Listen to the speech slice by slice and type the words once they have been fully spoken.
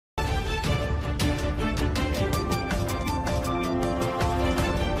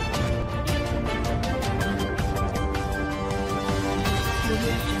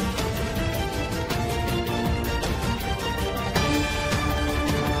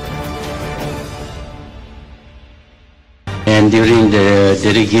And during the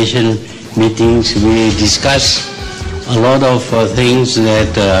delegation meetings, we discuss a lot of things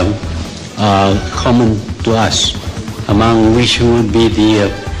that are common to us, among which would be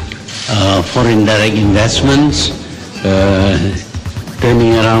the foreign direct investments,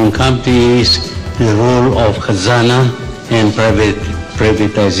 turning around companies, the role of khazana and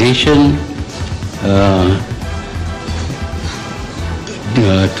privatization,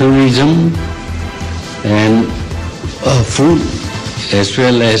 tourism and food, as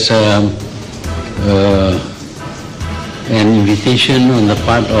well as an invitation on the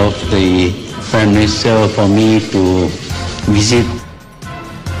part of the Prime Minister for me to visit.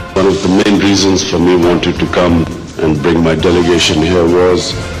 One of the main reasons for me wanting to come and bring my delegation here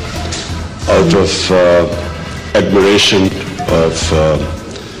was out of admiration of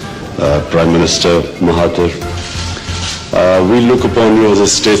Prime Minister Mahathir. We look upon you as a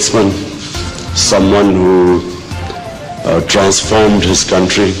statesman, someone who transformed his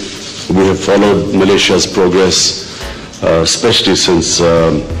country. We have followed Malaysia's progress, especially since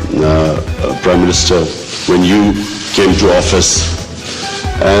Prime Minister, when you came to office.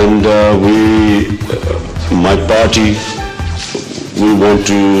 And my party, we want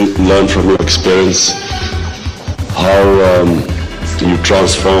to learn from your experience, how you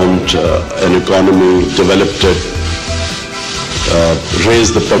transformed an economy, developed it,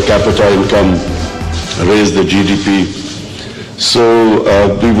 raised the per capita income, raised the GDP. So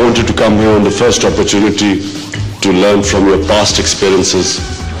we wanted to come here on the first opportunity to learn from your past experiences.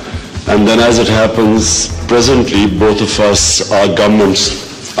 And then as it happens, presently both of us, our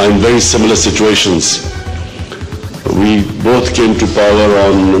governments, are in very similar situations. We both came to power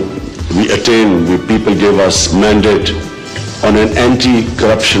people gave us mandate on an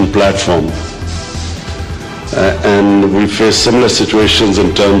anti-corruption platform. And we face similar situations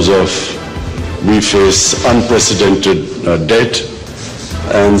in terms of we face unprecedented debt.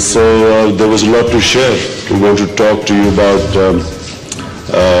 And so there was a lot to share. We want to talk to you about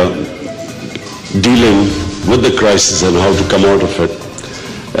dealing with the crisis and how to come out of it.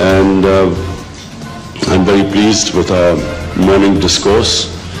 And I'm very pleased with our morning discourse.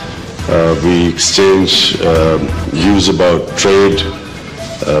 We exchange views about trade.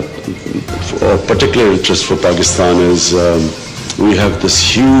 Of particular interest for Pakistan is we have this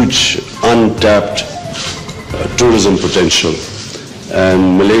huge untapped tourism potential.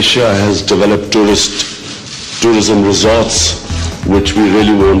 And Malaysia has developed tourism resorts, which we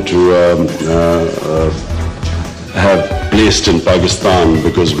really want to have placed in Pakistan,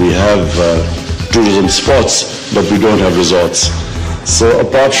 because we have tourism spots, but we don't have resorts. So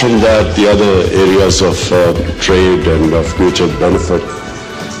apart from that, the other areas of trade and of mutual benefit.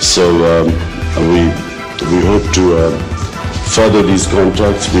 So we hope to further these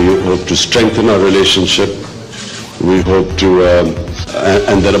contacts. We hope to strengthen our relationship. We hope to,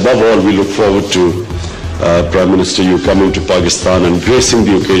 and then above all, we look forward to Prime Minister, you coming to Pakistan and gracing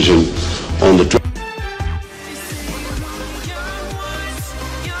the occasion on the